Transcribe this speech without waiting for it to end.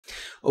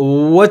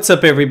What's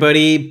up,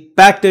 everybody?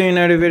 Back doing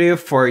another video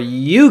for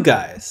you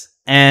guys.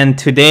 And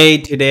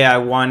today I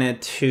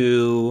wanted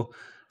to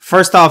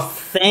first off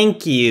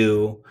thank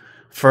you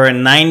for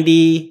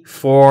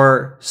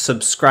 94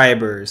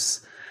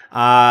 subscribers.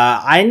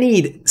 I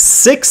need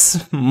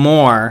 6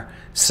 more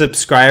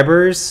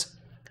subscribers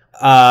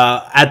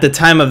at the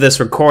time of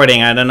this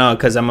recording. I don't know,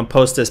 because I'm gonna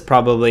post this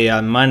probably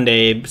on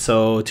Monday,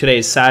 so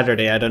today's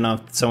Saturday. I don't know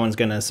if someone's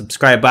gonna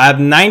subscribe, but I have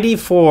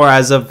 94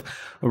 as of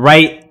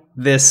right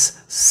this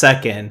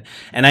second,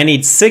 and I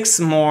need 6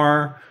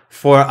 more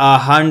for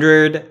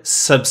 100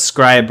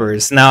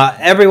 subscribers. Now,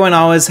 everyone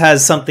always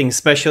has something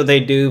special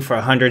they do for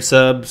 100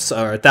 subs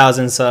or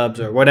 1,000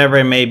 subs or whatever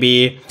it may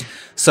be.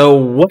 So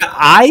what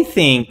I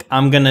think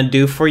I'm gonna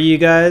do for you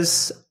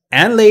guys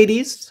and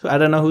ladies, I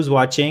don't know who's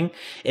watching,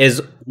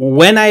 is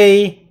when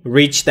I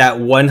reach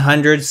that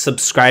 100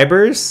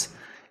 subscribers,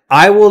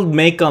 I will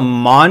make a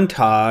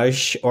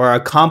montage or a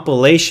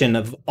compilation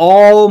of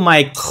all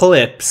my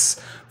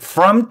clips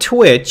from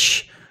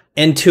Twitch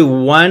into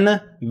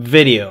one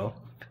video.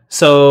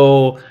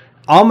 So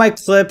all my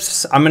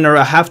clips, I'm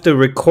gonna have to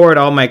record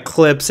all my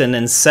clips and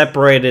then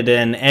separate it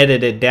and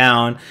edit it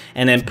down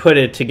and then put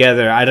it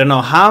together. I don't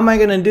know how am I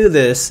gonna do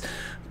this,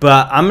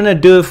 but I'm gonna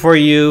do it for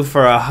you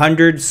for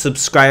 100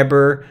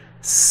 subscriber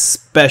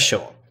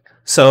special.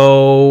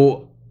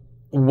 So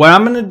what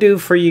I'm gonna do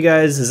for you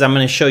guys is I'm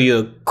gonna show you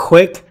a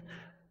quick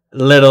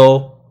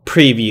little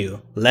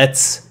preview.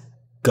 Let's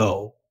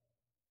go.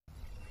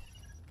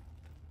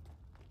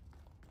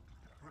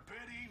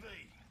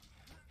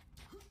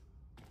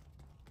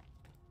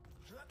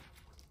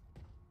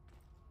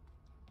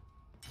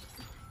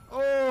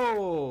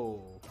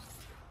 Oh,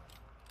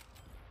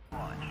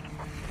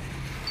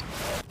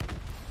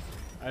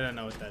 I don't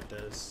know what that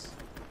does.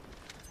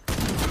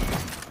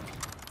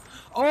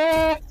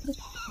 Oh,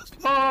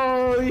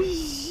 oh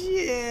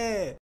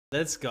shit!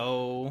 Let's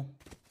go.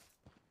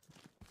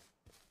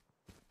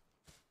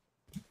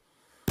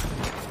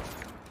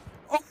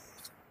 Oh.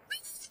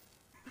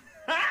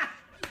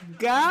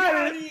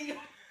 Got him!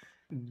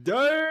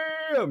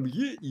 Damn!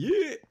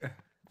 Yeah!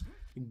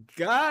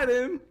 Got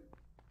him!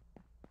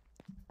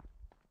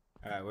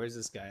 Alright, where's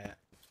this guy at?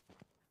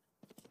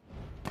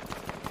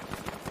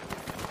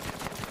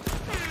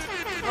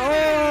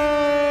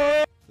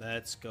 Oh!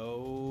 Let's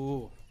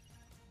go.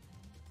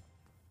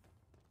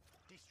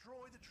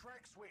 Destroy the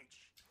track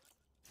switch.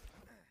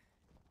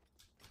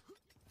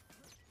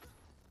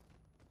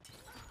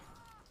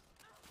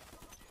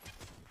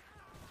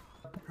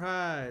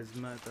 Surprise,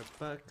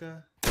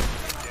 motherfucker.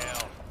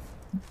 Down.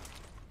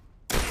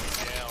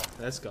 Down.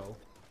 Let's go.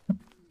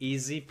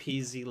 Easy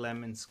peasy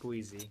lemon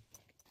squeezy.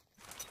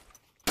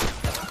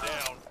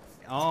 Down.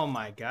 Oh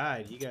my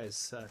god, you guys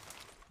suck.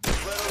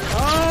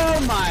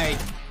 Oh my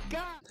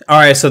god.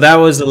 Alright, so that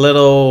was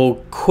a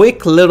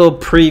quick little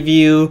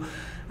preview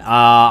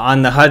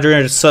on the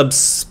 100 subs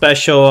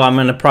special. I'm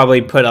gonna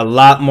probably put a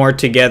lot more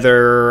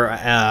together.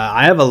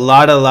 I have a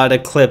lot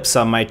of clips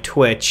on my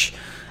Twitch.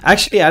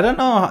 Actually, I don't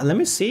know. Let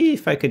me see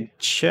if I could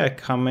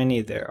check how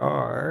many there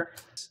are.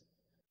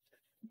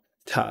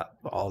 Top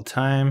all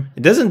time.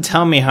 It doesn't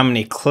tell me how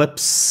many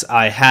clips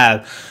I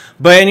have.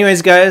 But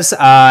anyways, guys,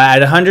 at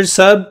 100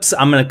 subs,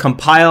 I'm going to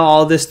compile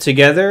all this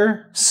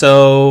together.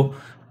 So,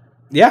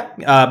 yeah.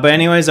 But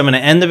anyways, I'm going to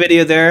end the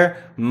video there.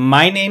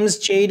 My name's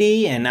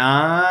JD, and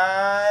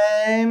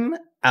I'm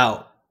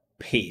out.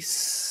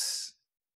 Peace.